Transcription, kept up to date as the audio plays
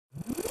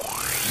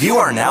You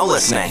are now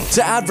listening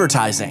to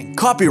Advertising,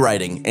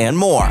 Copywriting, and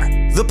More,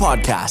 the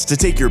podcast to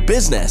take your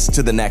business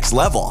to the next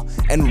level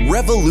and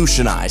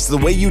revolutionize the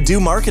way you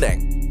do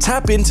marketing.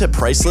 Tap into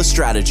priceless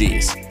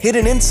strategies,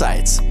 hidden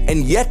insights,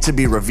 and yet to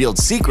be revealed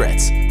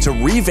secrets to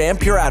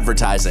revamp your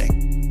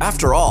advertising.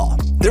 After all,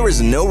 there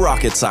is no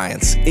rocket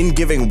science in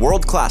giving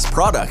world-class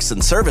products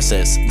and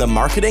services the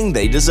marketing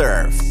they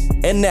deserve.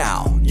 And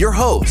now, your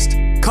host,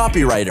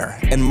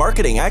 copywriter and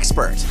marketing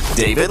expert,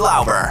 David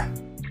Lauber.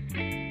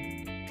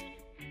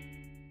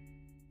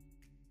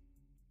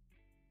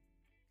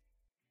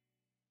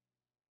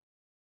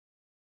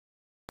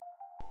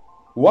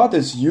 What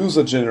is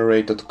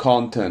user-generated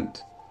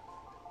content?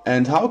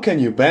 And how can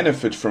you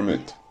benefit from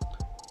it?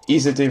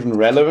 Is it even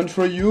relevant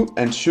for you,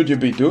 and should you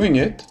be doing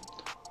it?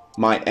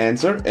 My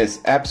answer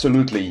is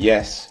absolutely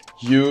yes.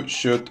 You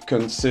should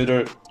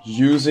consider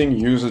using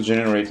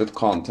user-generated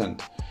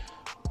content.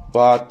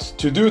 But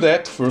to do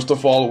that, first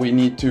of all, we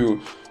need to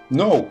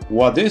know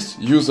what is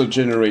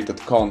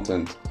user-generated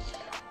content.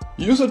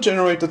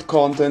 User-generated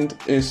content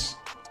is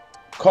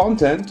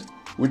content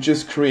which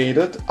is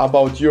created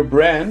about your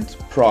brand,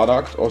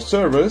 product or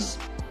service,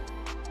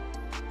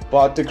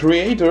 but the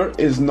creator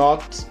is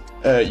not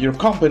your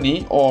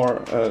company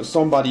or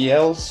somebody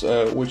else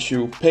which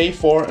you pay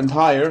for and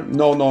hire.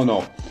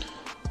 No.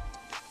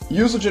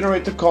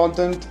 User-generated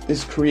content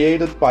is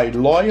created by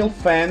loyal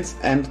fans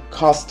and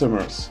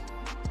customers.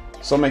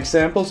 Some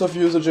examples of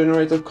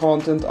user-generated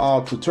content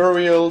are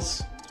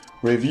tutorials,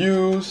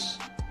 reviews,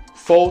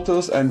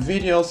 photos and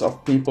videos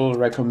of people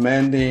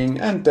recommending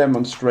and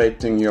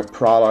demonstrating your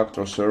product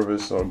or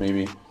service, or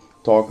maybe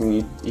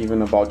talking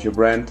even about your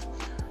brand.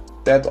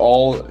 That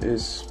all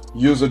is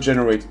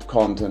user-generated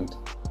content.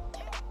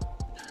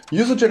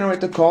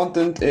 User-generated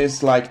content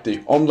is like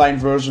the online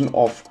version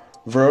of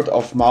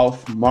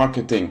word-of-mouth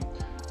marketing.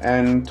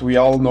 And we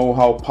all know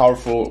how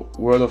powerful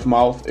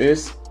word-of-mouth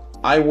is.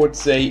 I would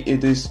say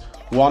it is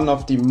one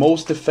of the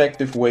most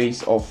effective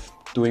ways of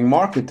doing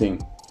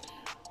marketing.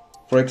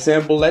 For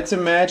example, let's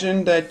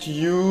imagine that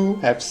you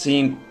have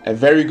seen a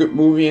very good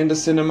movie in the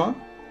cinema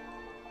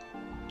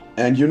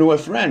and you know a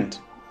friend.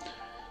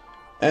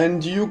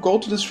 And you go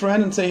to this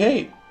friend and say,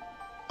 hey,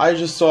 I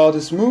just saw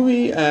this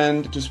movie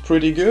and it is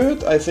pretty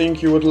good. I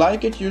think you would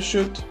like it. You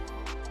should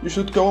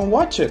go and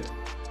watch it.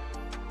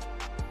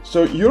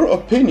 So your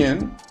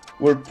opinion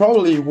will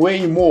probably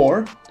weigh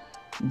more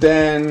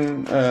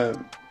than a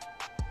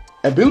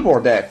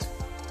billboard ad.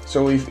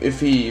 So if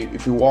he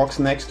walks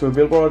next to a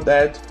billboard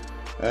ad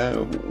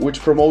which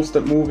promotes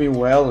that movie,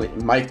 well,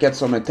 it might get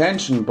some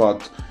attention,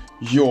 but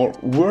your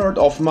word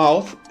of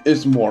mouth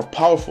is more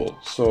powerful.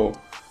 So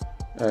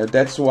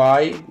that's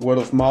why word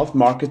of mouth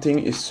marketing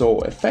is so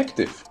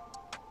effective.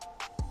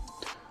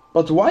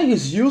 But why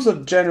is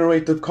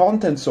user-generated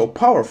content so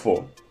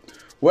powerful?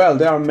 Well,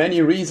 there are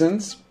many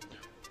reasons.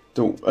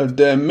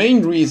 The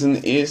main reason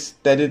is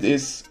that it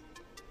is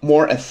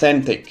more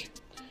authentic.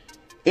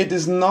 It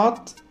is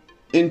not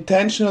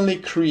intentionally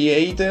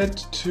created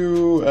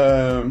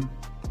to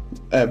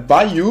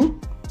by you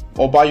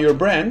or by your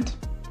brand.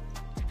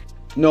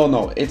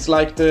 No, it's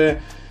like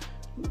the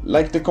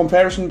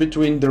comparison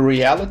between the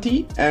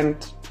reality and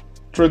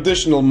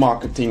traditional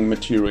marketing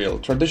material.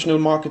 Traditional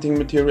marketing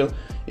material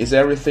is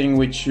everything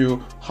which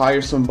you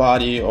hire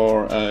somebody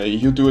or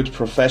you do it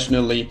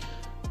professionally.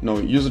 No,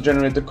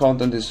 user-generated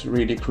content is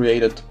really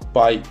created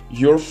by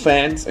your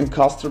fans and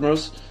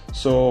customers,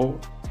 so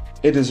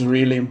it is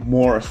really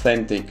more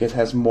authentic. It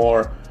has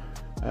more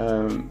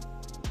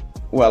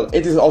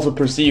it is also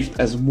perceived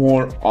as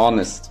more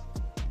honest.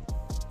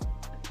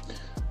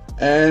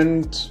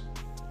 And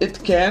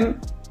it can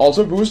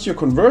also boost your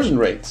conversion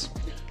rates.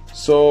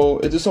 So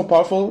it is so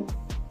powerful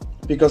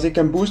because it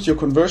can boost your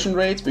conversion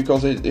rates,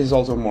 because it is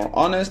also more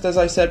honest, as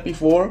I said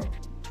before.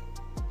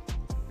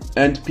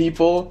 And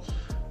people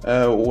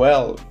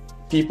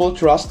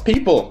trust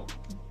people.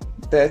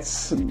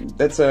 That's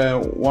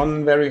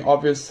one very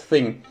obvious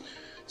thing.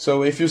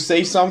 So if you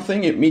say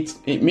something, it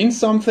means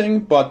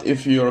something, but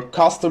if your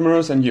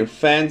customers and your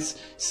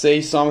fans say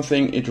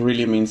something, it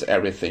really means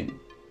everything.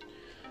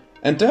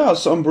 And there are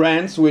some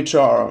brands which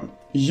are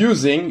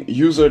using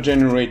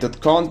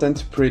user-generated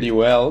content pretty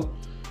well.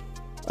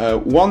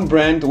 One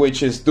brand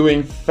which is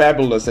doing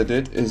fabulous at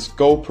it is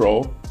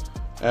GoPro.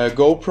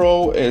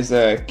 GoPro is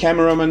a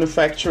camera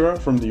manufacturer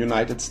from the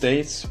United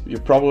States. You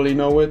probably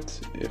know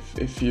it.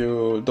 If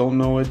you don't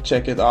know it,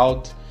 check it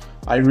out.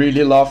 I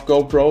really love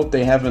GoPro.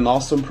 They have an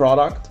awesome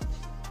product.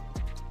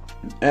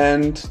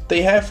 And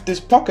they have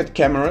these pocket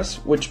cameras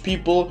which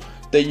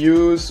they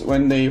use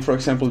when they, for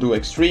example, do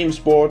extreme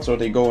sports, or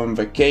they go on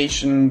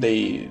vacation,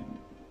 they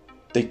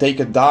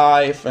take a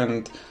dive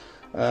and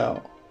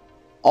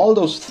all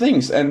those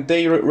things, and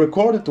they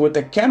record it with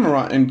a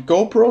camera, and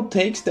GoPro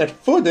takes that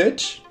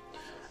footage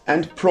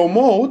and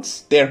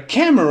promotes their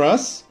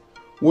cameras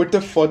with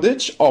the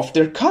footage of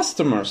their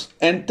customers,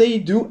 and they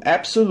do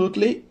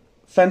absolutely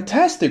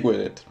fantastic with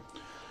it.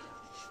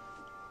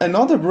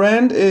 Another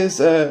brand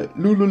is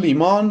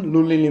Lululemon.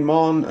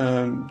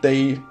 Lululemon,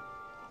 they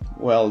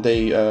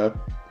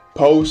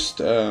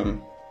post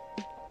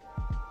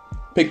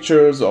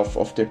pictures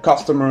of their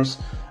customers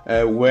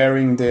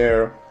wearing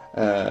their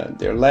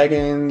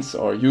leggings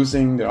or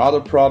using their other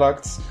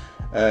products.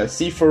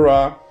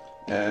 Sephora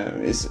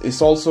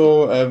is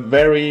also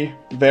very,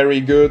 very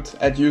good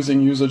at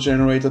using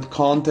user-generated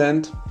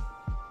content.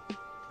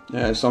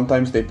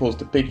 Sometimes they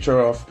post a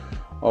picture of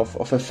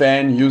a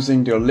fan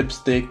using their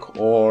lipstick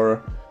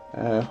or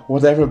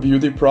whatever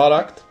beauty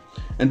product.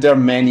 And there are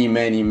many,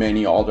 many,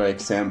 many other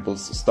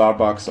examples.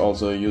 Starbucks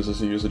also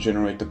uses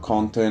user-generated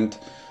content.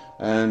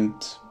 And,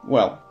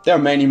 well, there are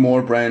many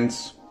more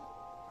brands,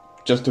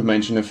 just to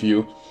mention a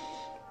few.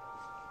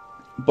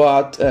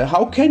 But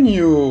how can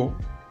you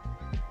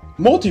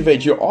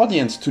motivate your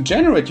audience to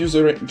generate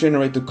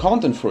user-generated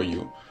content for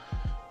you?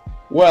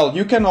 Well,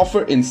 you can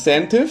offer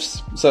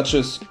incentives, such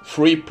as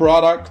free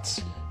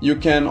products. You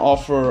can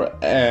offer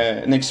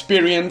an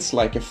experience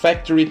like a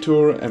factory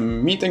tour, a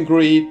meet and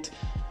greet.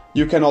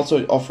 You can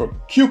also offer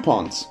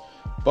coupons.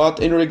 But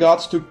in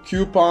regards to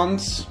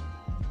coupons,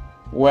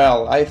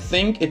 well, I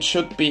think it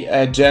should be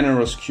a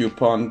generous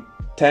coupon.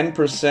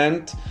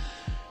 10%,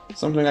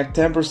 something like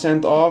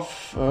 10%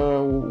 off,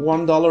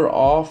 $1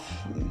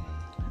 off.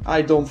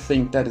 I don't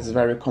think that is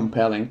very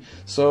compelling.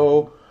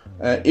 So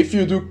if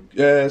you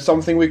do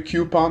something with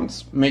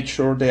coupons, make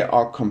sure they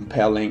are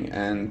compelling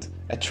and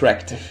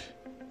attractive.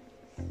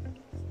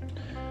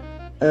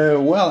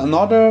 Well,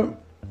 another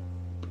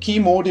key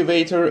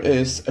motivator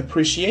is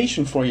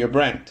appreciation for your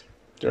brand.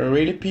 There are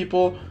really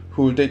people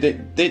who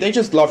they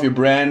just love your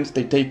brand.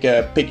 They take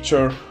a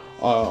picture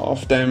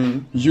of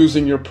them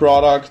using your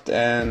product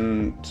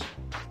and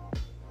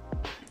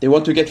they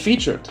want to get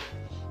featured.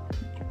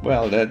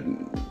 Well,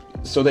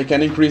 so they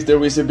can increase their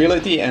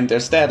visibility and their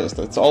status.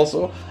 That's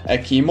also a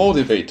key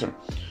motivator.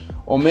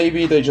 Or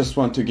maybe they just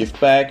want to give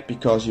back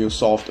because you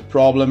solved a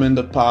problem in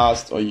the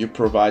past, or you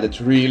provided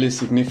really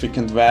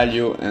significant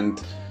value and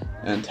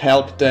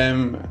helped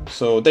them,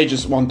 so they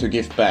just want to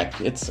give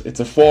back. It's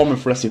a form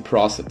of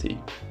reciprocity.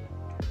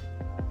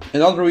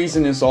 Another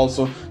reason is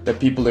also that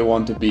people, they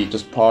want to be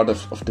just part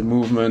of the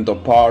movement or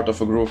part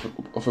of a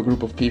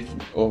group of people.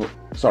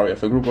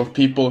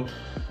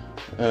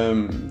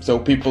 So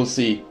people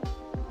see,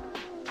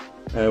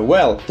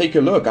 well, take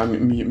a look,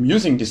 I'm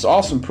using this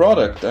awesome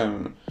product.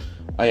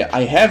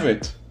 I have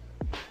it.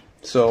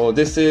 So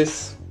this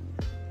is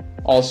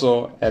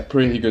also a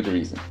pretty good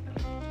reason.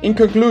 In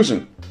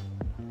conclusion,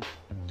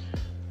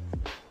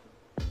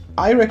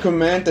 I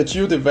recommend that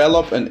you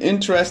develop an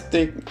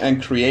interesting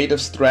and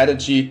creative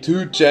strategy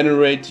to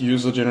generate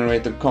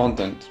user-generated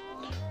content.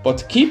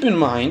 But keep in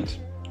mind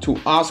to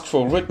ask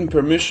for written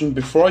permission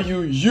before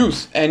you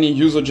use any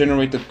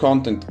user-generated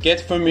content.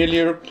 Get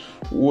familiar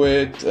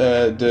with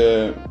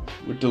the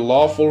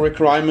lawful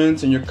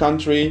requirements in your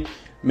country.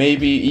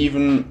 Maybe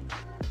even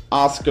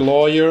ask a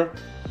lawyer,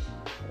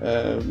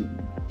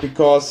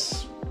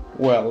 because,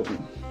 well,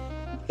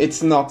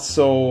 it's not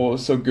so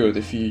good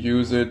if you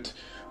use it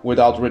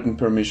without written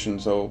permission.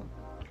 So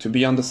to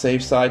be on the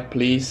safe side,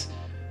 please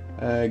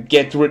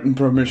get written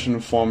permission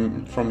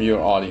from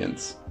your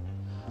audience.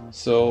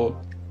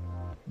 So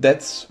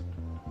that's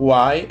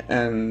why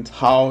and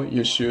how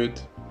you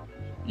should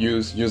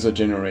use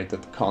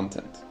user-generated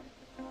content.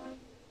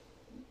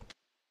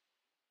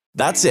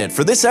 That's it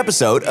for this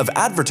episode of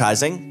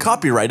Advertising,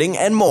 Copywriting,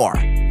 and More.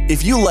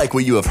 If you like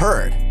what you have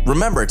heard,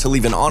 remember to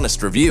leave an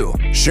honest review,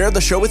 share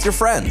the show with your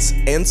friends,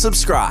 and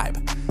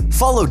subscribe.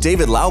 Follow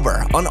David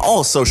Lauber on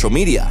all social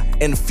media,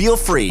 and feel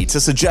free to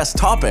suggest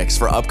topics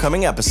for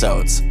upcoming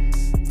episodes.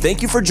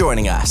 Thank you for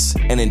joining us,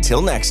 and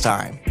until next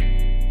time.